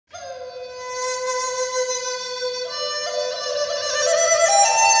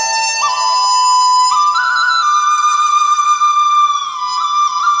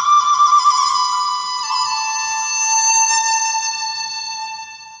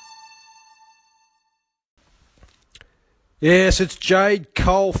Yes, it's Jade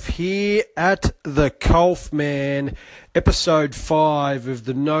Colf here at the Colf Man, episode 5 of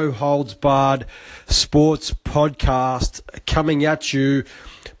the No Holds Barred Sports Podcast, coming at you,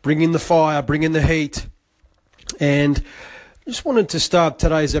 bringing the fire, bringing the heat. And I just wanted to start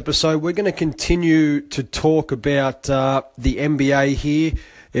today's episode. We're going to continue to talk about the NBA here.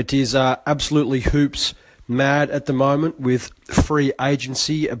 It is absolutely hoops mad at the moment, with free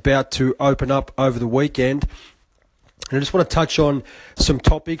agency about to open up over the weekend. And I just want to touch on some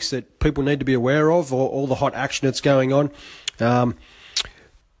topics that people need to be aware of, or all the hot action that's going on.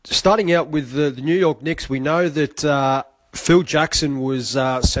 Starting out with the New York Knicks, we know that Phil Jackson was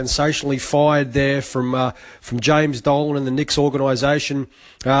sensationally fired there from James Dolan and the Knicks organisation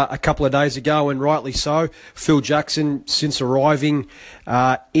a couple of days ago, and rightly so. Phil Jackson, since arriving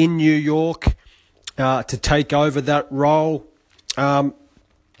in New York to take over that role,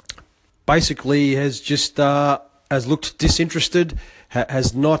 basically has just... has looked disinterested,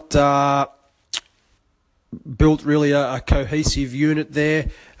 has not built really a cohesive unit there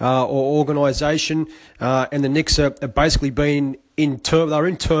or organisation, and the Knicks are basically been they're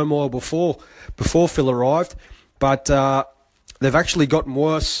in turmoil before Phil arrived, but they've actually gotten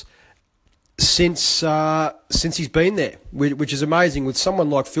worse since he's been there, which is amazing. With someone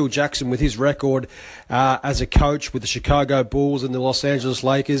like Phil Jackson, with his record as a coach with the Chicago Bulls and the Los Angeles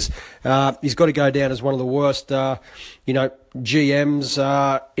Lakers, he's got to go down as one of the worst, GMs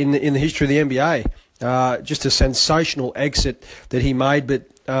in the history of the NBA. Just a sensational exit that he made,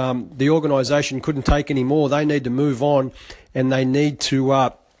 but the organisation couldn't take any more. They need to move on, and they need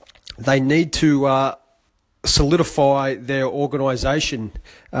to solidify their organisation.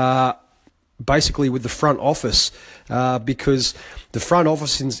 Basically with the front office, because the front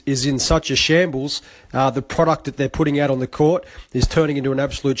office is in such a shambles. The product that they're putting out on the court is turning into an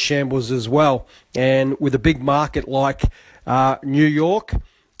absolute shambles as well. And with a big market like New York,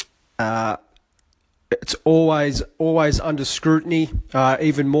 it's always under scrutiny,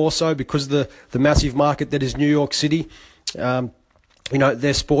 even more so because of the massive market that is New York City.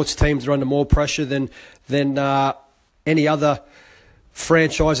 Their sports teams are under more pressure than any other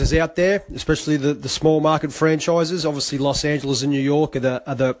franchises out there, especially the small market franchises. Obviously, Los Angeles and New York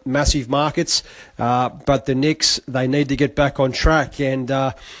are the massive markets, but the Knicks, they need to get back on track. And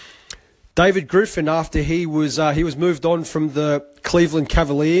David Griffin, after he was moved on from the Cleveland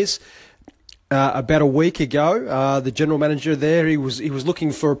Cavaliers about a week ago, the general manager there, he was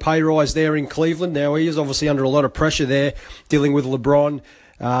looking for a pay rise there in Cleveland. Now he is obviously under a lot of pressure there, dealing with LeBron,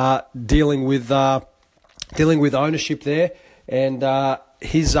 dealing with ownership there. And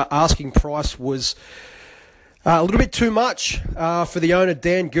his asking price was a little bit too much for the owner,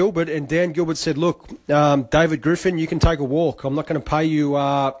 Dan Gilbert. And Dan Gilbert said, look, David Griffin, you can take a walk. I'm not going to pay you,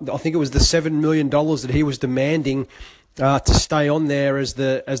 I think it was the $7 million that he was demanding to stay on there as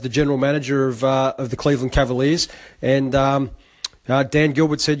the general manager of the Cleveland Cavaliers. And Dan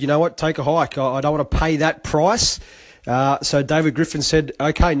Gilbert said, you know what, take a hike. I don't want to pay that price. So David Griffin said,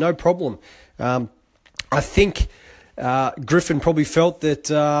 okay, no problem. I think... Griffin probably felt that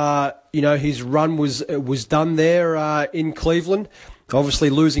his run was done there in Cleveland.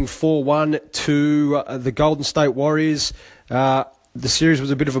 Obviously, losing 4-1 to the Golden State Warriors. The series was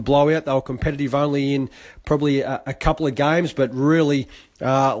a bit of a blowout. They were competitive only in probably a couple of games, but really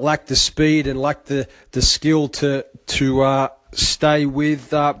lacked the speed and lacked the skill to stay with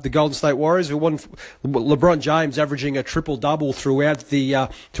the Golden State Warriors. Who won, LeBron James averaging a triple-double throughout the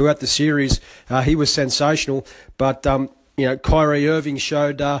series. He was sensational, but Kyrie Irving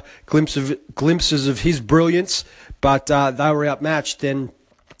showed glimpses of his brilliance, but they were outmatched, and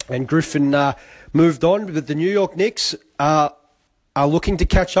Griffin moved on. But the New York Knicks are looking to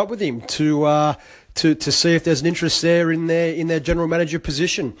catch up with him to see if there's an interest there in their general manager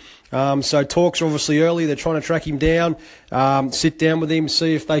position. So talks are obviously early. They're trying to track him down, sit down with him,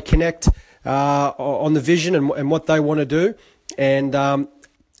 see if they connect on the vision and what they want to do. And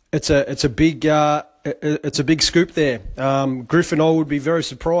it's a big scoop there. Griffin, I would be very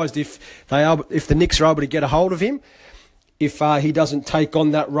surprised if the Knicks are able to get a hold of him, if he doesn't take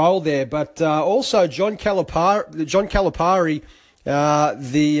on that role there. But also John Calipari,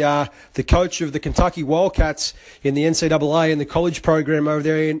 the coach of the Kentucky Wildcats in the NCAA and the college program over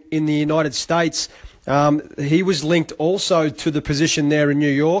there in the United States, he was linked also to the position there in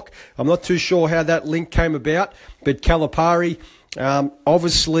New York. I'm not too sure how that link came about, but Calipari,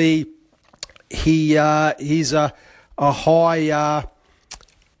 obviously, he's a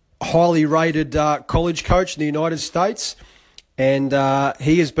highly rated college coach in the United States. And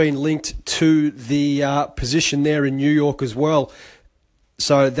he has been linked to the position there in New York as well.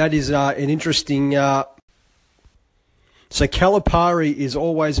 So that is an interesting So Calipari is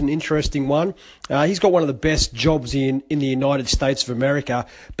always an interesting one. He's got one of the best jobs in the United States of America,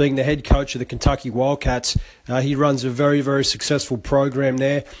 being the head coach of the Kentucky Wildcats. He runs a very, very successful program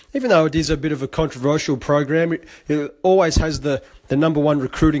there. Even though it is a bit of a controversial program, it always has the number one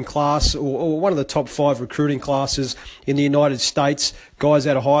recruiting class, or one of the top 5 recruiting classes in the United States, guys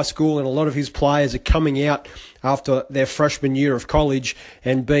out of high school, and a lot of his players are coming out after their freshman year of college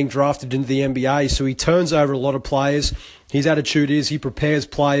and being drafted into the NBA. So he turns over a lot of players. His attitude is he prepares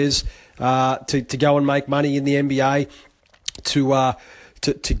players to go and make money in the NBA,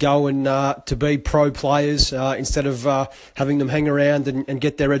 to go and to be pro players instead of having them hang around and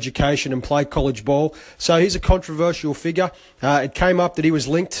get their education and play college ball. So he's a controversial figure. It came up that he was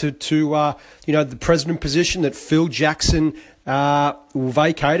linked to the president position that Phil Jackson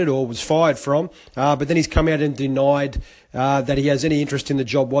vacated or was fired from, but then he's come out and denied that he has any interest in the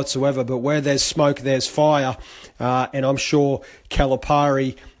job whatsoever. But where there's smoke, there's fire, and I'm sure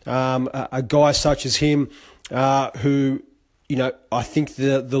Calipari, a guy such as him, who, I think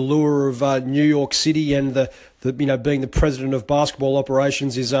the lure of New York City and the being the president of basketball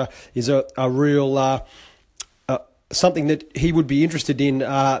operations is a real something that he would be interested in.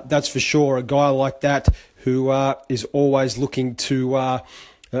 That's for sure. A guy like that who is always looking to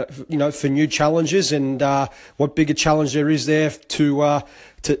for new challenges, and what bigger challenge there is there to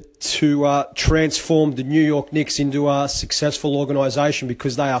transform the New York Knicks into a successful organisation,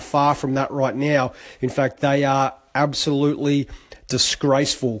 because they are far from that right now. In fact, they are absolutely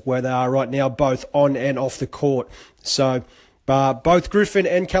disgraceful where they are right now, both on and off the court. So both Griffin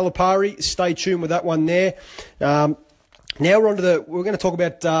and Calipari, stay tuned with that one there. Now we're going to talk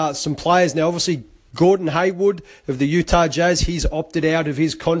about some players now. Obviously, Gordon Hayward of the Utah Jazz, he's opted out of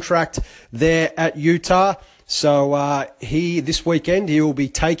his contract there at Utah. So this weekend he will be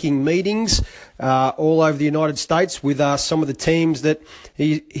taking meetings all over the United States with some of the teams that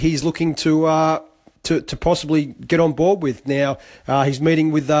he's looking to possibly get on board with. Now, he's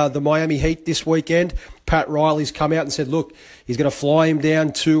meeting with the Miami Heat this weekend. Pat Riley's come out and said, look, he's going to fly him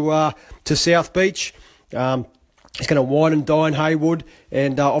down to South Beach. He's going to wine and dine Hayward,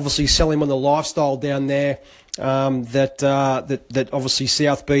 and obviously sell him on the lifestyle down there that obviously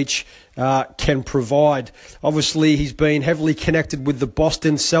South Beach can provide. Obviously, he's been heavily connected with the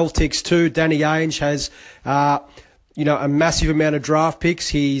Boston Celtics too. Danny Ainge has a massive amount of draft picks.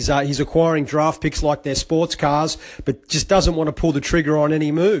 He's acquiring draft picks like they're sports cars, but just doesn't want to pull the trigger on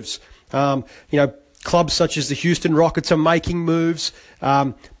any moves. Clubs such as the Houston Rockets are making moves,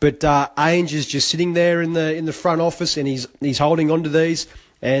 but Ainge is just sitting there in the front office, and he's holding on to these,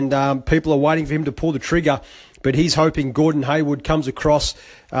 and people are waiting for him to pull the trigger. But he's hoping Gordon Hayward comes across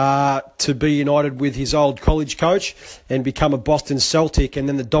to be united with his old college coach and become a Boston Celtic, and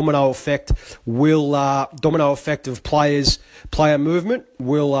then the domino effect of player movement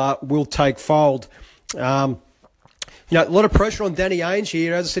will take fold. A lot of pressure on Danny Ainge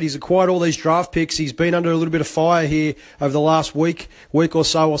here. As I said, he's acquired all these draft picks. He's been under a little bit of fire here over the last week or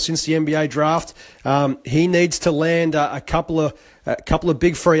so, or since the NBA draft. He needs to land a couple of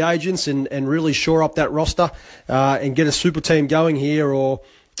big free agents and really shore up that roster and get a super team going here, or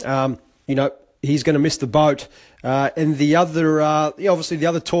he's going to miss the boat. And the other, obviously the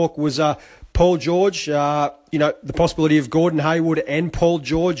other talk was Paul George. The possibility of Gordon Hayward and Paul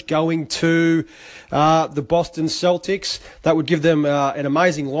George going to the Boston Celtics. That would give them an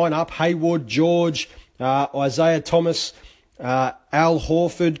amazing lineup: Hayward, George, Isaiah Thomas, Al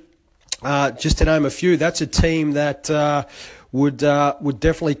Horford, just to name a few. That's a team that would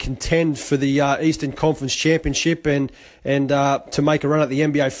definitely contend for the Eastern Conference Championship and to make a run at the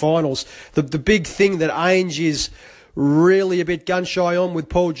NBA Finals. The big thing that Ainge is really a bit gun-shy on with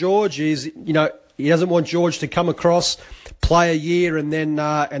Paul George is, he doesn't want George to come across, play a year, and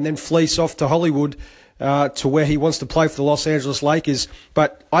then fleece off to Hollywood to where he wants to play for the Los Angeles Lakers.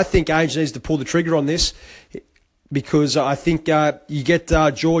 But I think Ainge needs to pull the trigger on this, because I think you get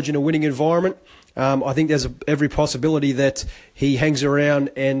George in a winning environment. I think there's every possibility that he hangs around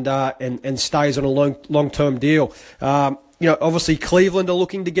and stays on a long-term deal. Obviously Cleveland are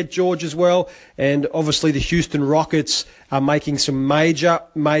looking to get George as well, and obviously the Houston Rockets are making some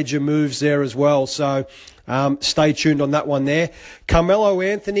major moves there as well. So stay tuned on that one there. Carmelo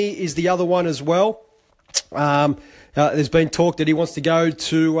Anthony is the other one as well. There's been talk that he wants to go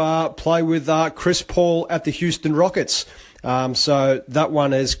to play with Chris Paul at the Houston Rockets. So that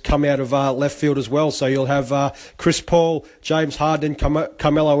one has come out of left field as well. So you'll have Chris Paul, James Harden,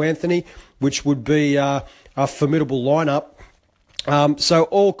 Carmelo Anthony, which would be a formidable lineup. So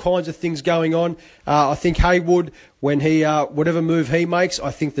all kinds of things going on. I think Hayward, when he whatever move he makes,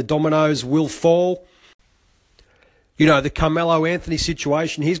 I think the dominoes will fall. the Carmelo Anthony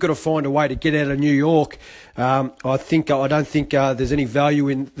situation, he's got to find a way to get out of New York. I don't think there's any value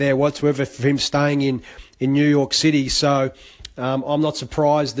in there whatsoever for him staying in New York City. So I'm not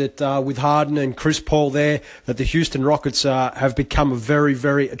surprised that with Harden and Chris Paul there, that the Houston Rockets have become a very,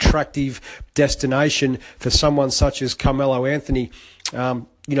 very attractive destination for someone such as Carmelo Anthony. To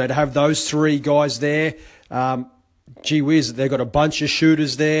have those three guys there, gee whiz, they've got a bunch of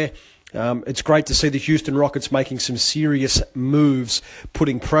shooters there. It's great to see the Houston Rockets making some serious moves,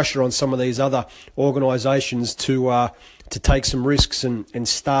 putting pressure on some of these other organisations to take some risks and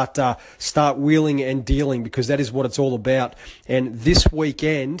start wheeling and dealing, because that is what it's all about. And this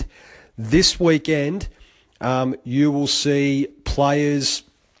weekend, you will see players.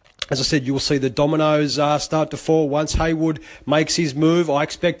 As I said, you will see the dominoes start to fall once Hayward makes his move. I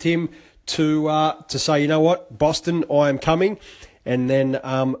expect him to say, you know what, Boston, I am coming, and then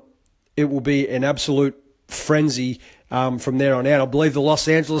it will be an absolute frenzy from there on out. I believe the Los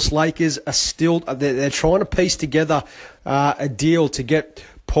Angeles Lakers are still they're trying to piece together a deal to get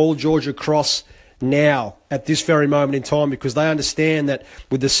Paul George across now at this very moment in time, because they understand that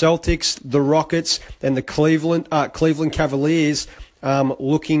with the Celtics, the Rockets, and the Cleveland Cavaliers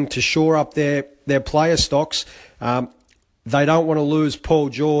looking to shore up their player stocks, they don't want to lose Paul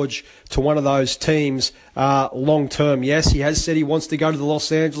George to one of those teams long term. Yes, he has said he wants to go to the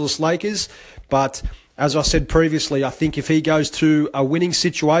Los Angeles Lakers, but as I said previously, I think if he goes to a winning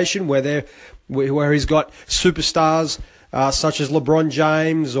situation where he's got superstars such as LeBron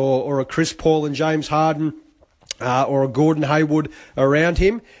James or a Chris Paul and James Harden or a Gordon Hayward around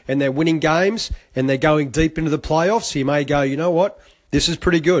him, and they're winning games and they're going deep into the playoffs, he may go, you know what, this is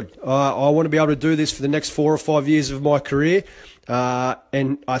pretty good. I want to be able to do this for the next 4 or 5 years of my career.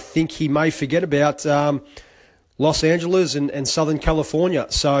 And I think he may forget about Los Angeles and Southern California.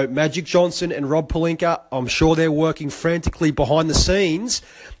 So Magic Johnson and Rob Pelinka, I'm sure they're working frantically behind the scenes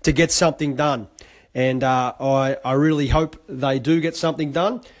to get something done. And I really hope they do get something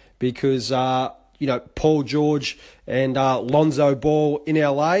done, because, Paul George and Lonzo Ball in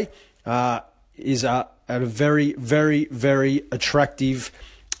LA is at a very, very, very attractive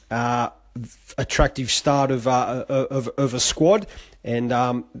start of a squad, and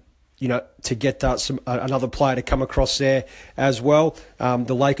to get another player to come across there as well.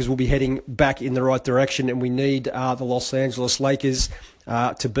 The Lakers will be heading back in the right direction, and we need the Los Angeles Lakers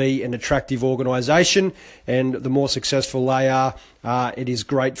to be an attractive organisation, and the more successful they are, it is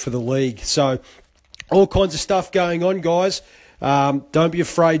great for the league. So all kinds of stuff going on, guys. Don't be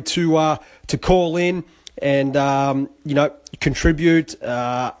afraid to call in and contribute,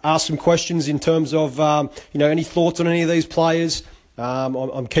 ask some questions in terms of any thoughts on any of these players.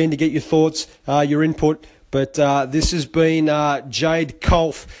 I'm keen to get your thoughts, your input. But this has been Jade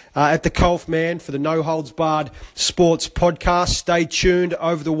Kolf at the Kolf Man for the No Holds Barred Sports Podcast. Stay tuned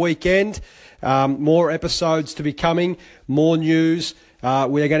over the weekend. More episodes to be coming, more news. We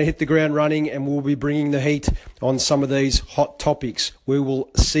are going to hit the ground running, and we'll be bringing the heat on some of these hot topics. We will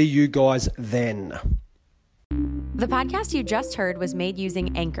see you guys then. The podcast you just heard was made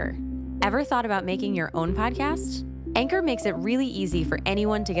using Anchor. Ever thought about making your own podcast? Anchor makes it really easy for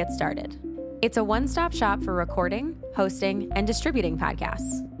anyone to get started. It's a one-stop shop for recording, hosting, and distributing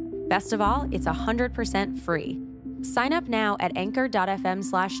podcasts. Best of all, it's 100% free. Sign up now at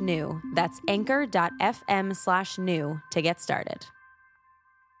anchor.fm/new. That's anchor.fm/new to get started.